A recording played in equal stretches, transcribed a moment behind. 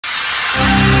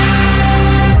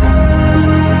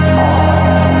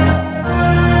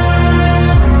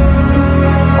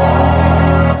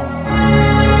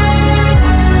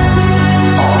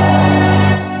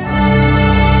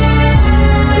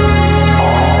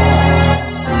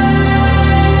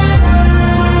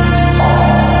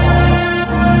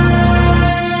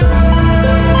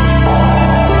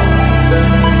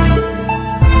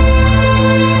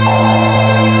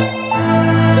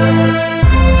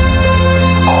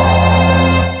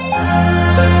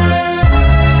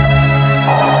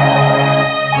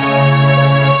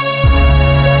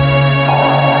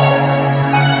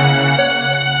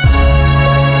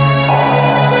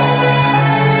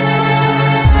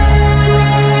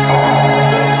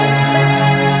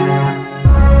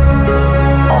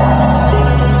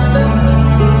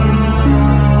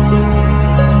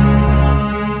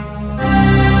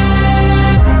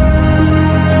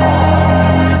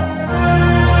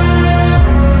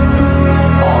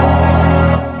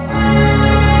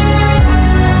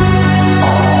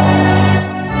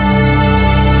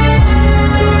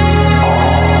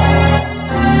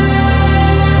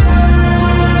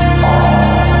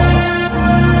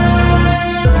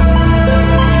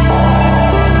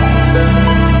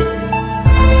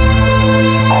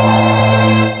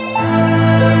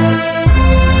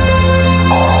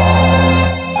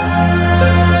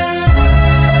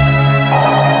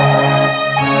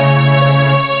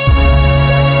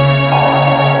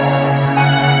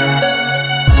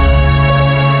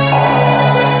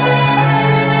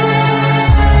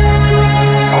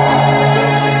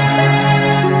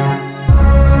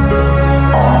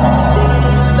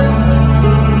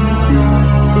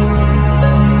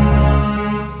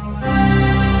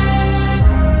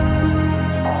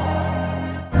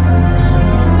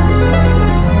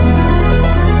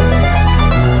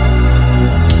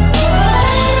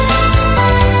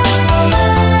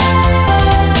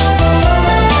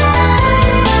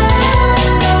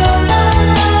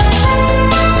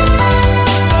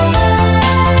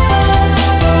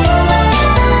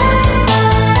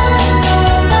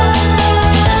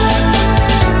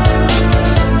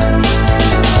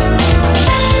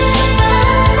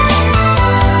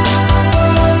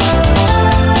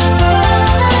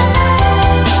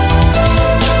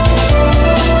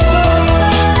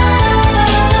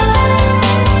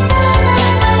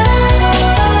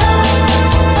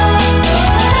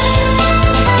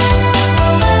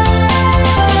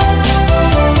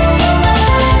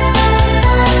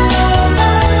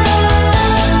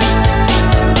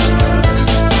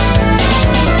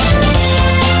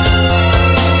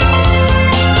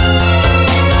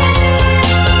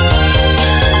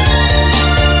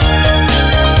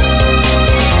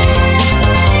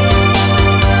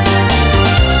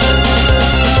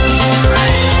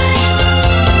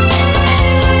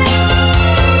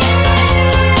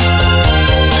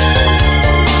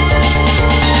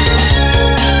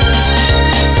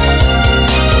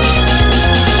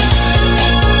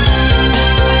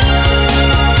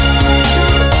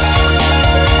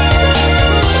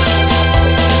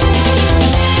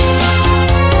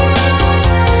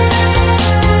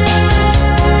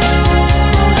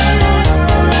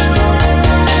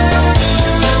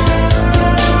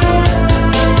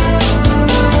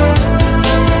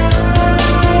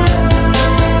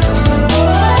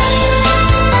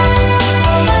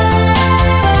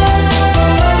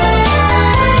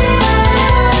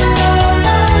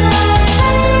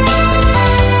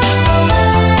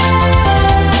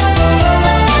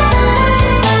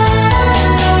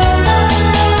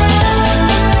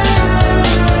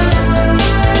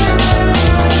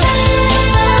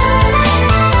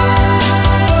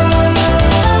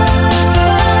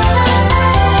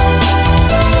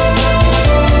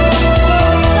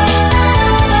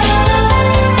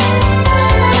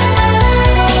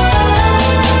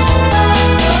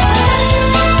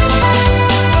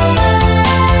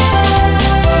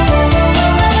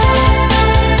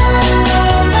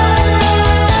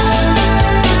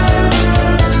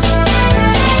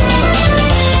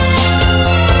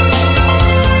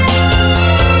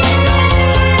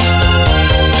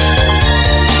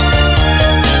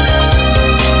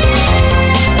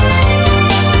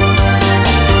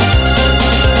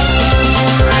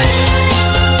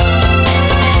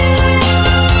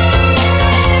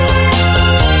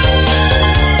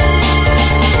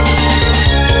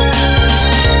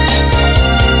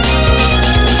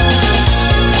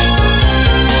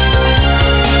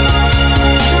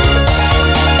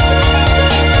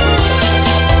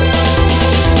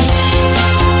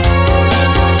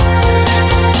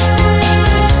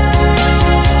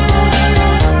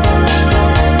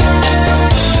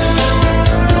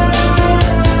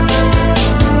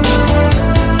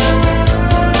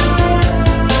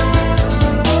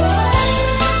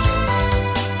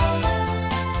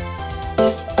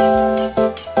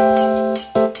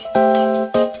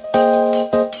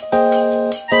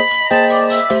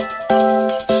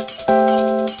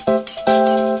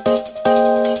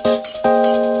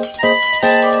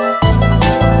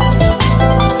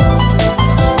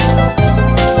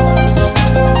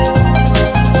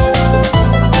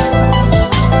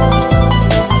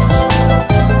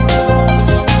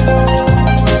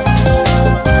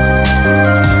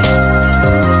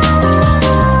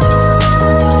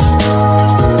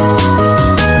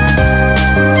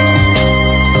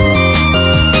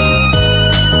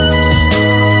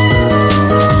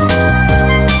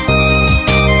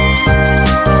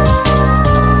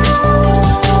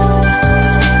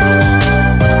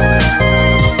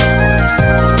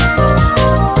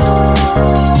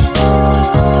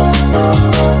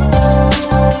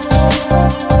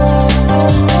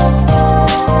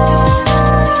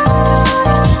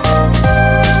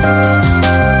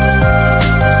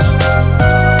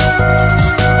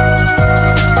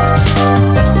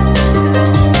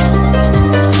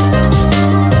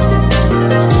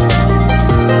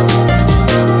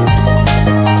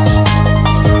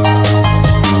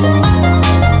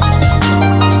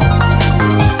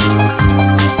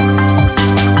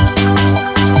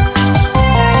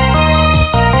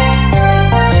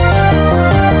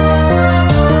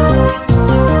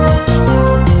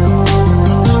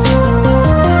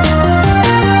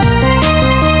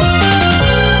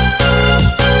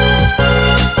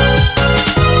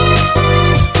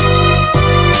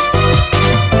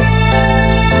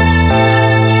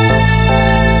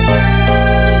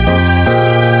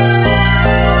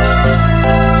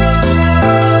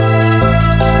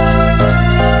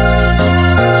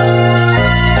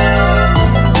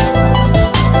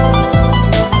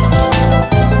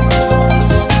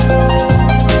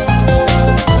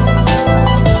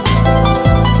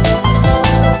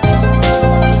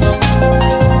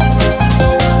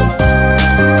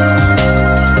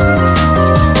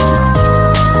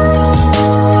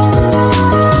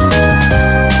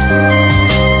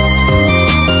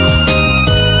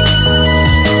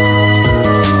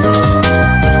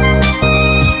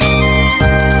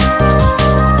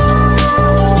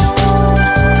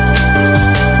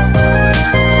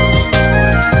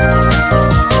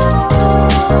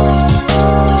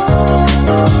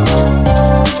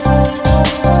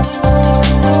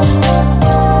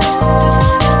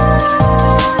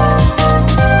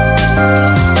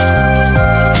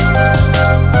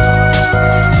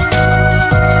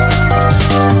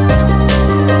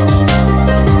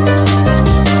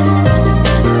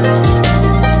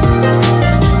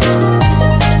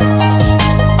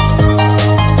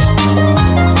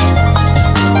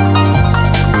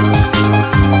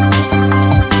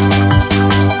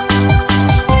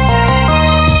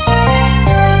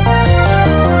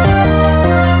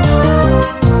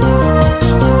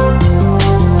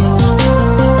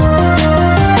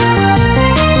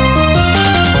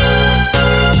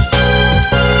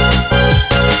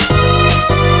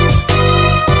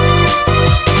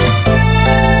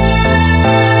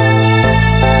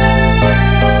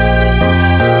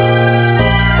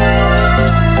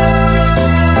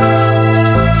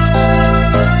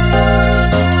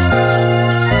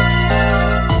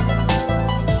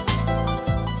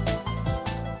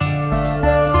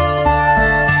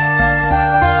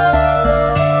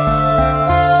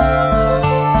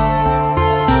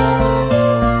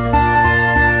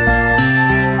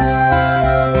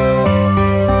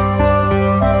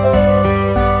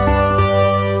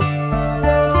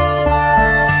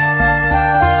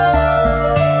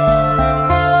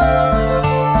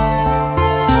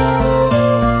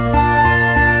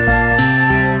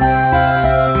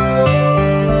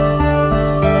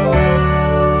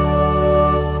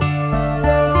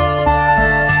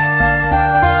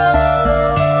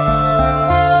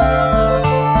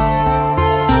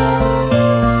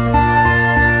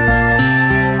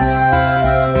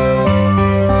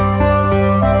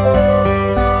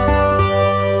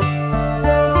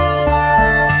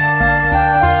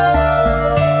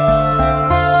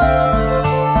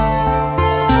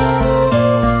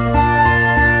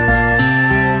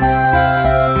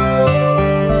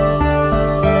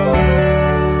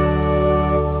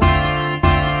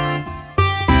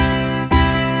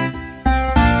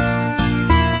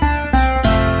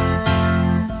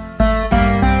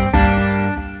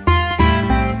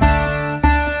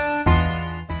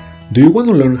Do you want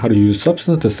to learn how to use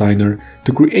Substance Designer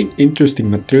to create interesting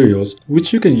materials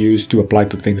which you can use to apply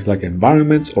to things like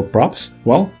environments or props?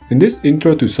 Well, in this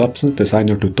Intro to Substance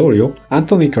Designer tutorial,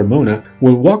 Anthony Carmona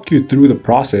will walk you through the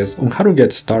process on how to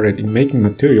get started in making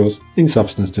materials in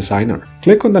Substance Designer.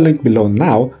 Click on the link below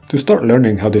now to start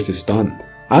learning how this is done.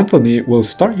 Anthony will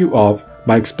start you off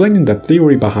by explaining the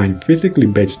theory behind physically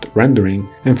based rendering,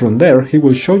 and from there he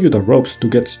will show you the ropes to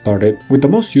get started with the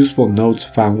most useful nodes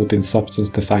found within Substance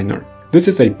Designer. This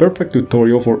is a perfect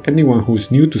tutorial for anyone who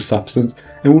is new to Substance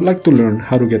and would like to learn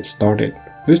how to get started.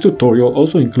 This tutorial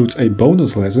also includes a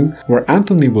bonus lesson where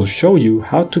Anthony will show you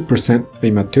how to present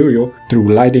a material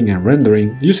through lighting and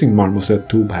rendering using Marmoset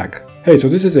Toolbag. Hey, so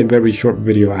this is a very short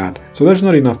video ad, so there's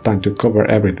not enough time to cover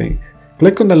everything.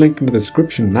 Click on the link in the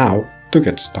description now to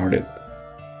get started.